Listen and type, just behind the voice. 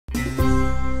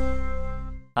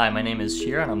Hi, my name is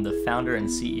Shir, and I'm the founder and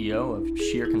CEO of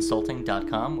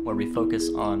shirconsulting.com, where we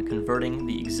focus on converting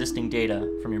the existing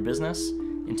data from your business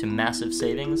into massive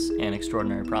savings and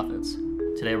extraordinary profits.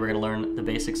 Today we're going to learn the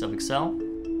basics of Excel.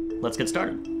 Let's get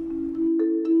started.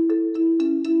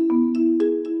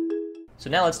 So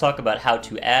now let's talk about how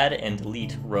to add and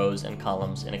delete rows and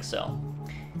columns in Excel.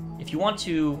 If you want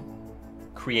to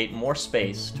create more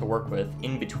space to work with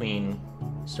in between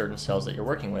certain cells that you're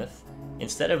working with,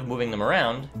 instead of moving them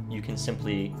around, you can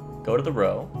simply go to the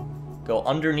row, go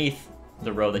underneath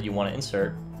the row that you want to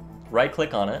insert,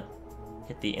 right-click on it,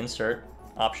 hit the Insert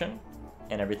option,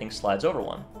 and everything slides over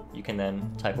one. You can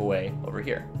then type away over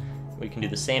here. We can do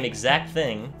the same exact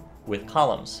thing with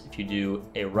columns. If you do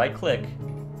a right-click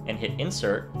and hit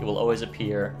Insert, it will always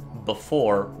appear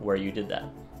before where you did that.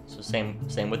 So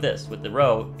same with this. With the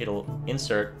row, it'll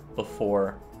insert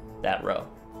before that row.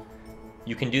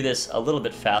 You can do this a little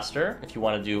bit faster if you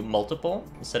want to do multiple.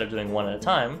 Instead of doing one at a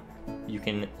time, you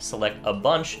can select a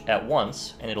bunch at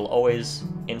once, and it'll always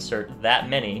insert that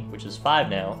many, which is 5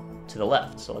 now, to the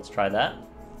left. So let's try that.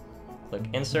 Click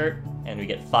Insert, and we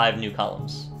get 5 new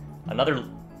columns. Another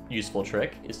useful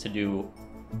trick is to do,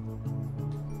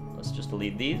 let's just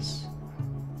delete these.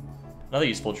 Another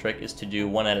useful trick is to do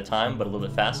one at a time, but a little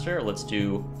bit faster. Let's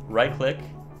do right-click,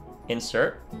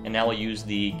 Insert, and now we'll use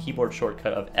the keyboard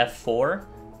shortcut of F4,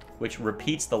 which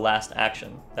repeats the last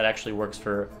action. That actually works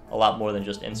for a lot more than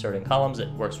just inserting columns. It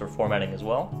works for formatting as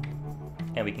well.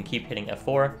 And we can keep hitting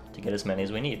F4 to get as many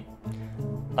as we need.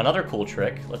 Another cool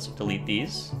trick, let's delete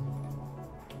these,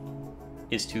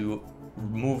 is to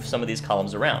move some of these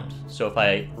columns around. So if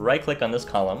I right-click on this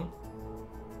column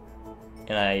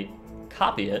and I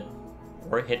copy it,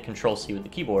 or hit Control-C with the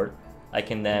keyboard, I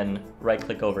can then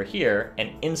right-click over here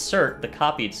and insert the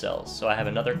copied cells. So I have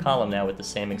another column now with the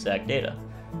same exact data.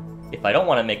 If I don't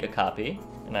want to make a copy,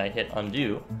 and I hit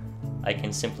Undo, I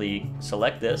can simply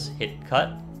select this, hit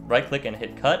Cut, right-click and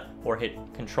hit Cut, or hit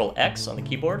Control-X on the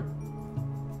keyboard.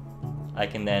 I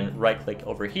can then right-click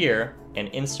over here and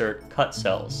insert Cut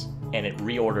Cells, and it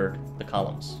reordered the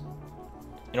columns.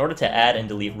 In order to add and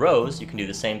delete rows, you can do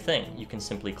the same thing. You can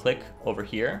simply click over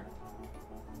here,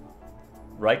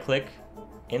 right-click,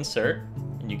 Insert,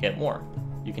 and you get more.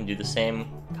 You can do the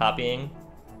same copying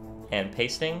and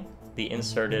pasting the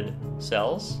inserted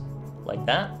cells like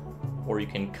that, or you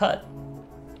can cut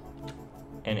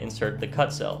and insert the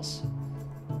cut cells.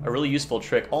 A really useful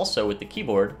trick also with the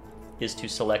keyboard is to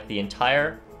select the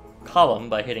entire column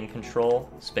by hitting Control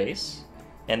Space,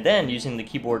 and then using the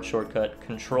keyboard shortcut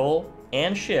Control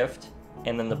and Shift,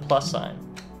 and then the plus sign,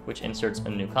 which inserts a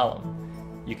new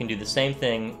column. You can do the same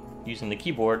thing using the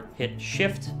keyboard, hit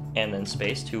Shift and then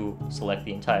Space to select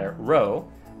the entire row,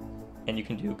 and you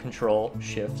can do Control,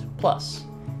 Shift, plus.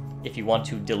 If you want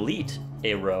to delete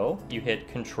a row, you hit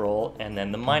Control and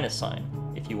then the minus sign.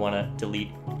 If you want to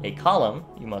delete a column,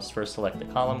 you must first select the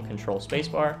column, Control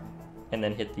Spacebar, and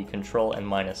then hit the Control and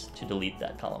minus to delete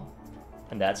that column.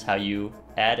 And that's how you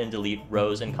add and delete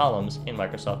rows and columns in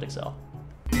Microsoft Excel.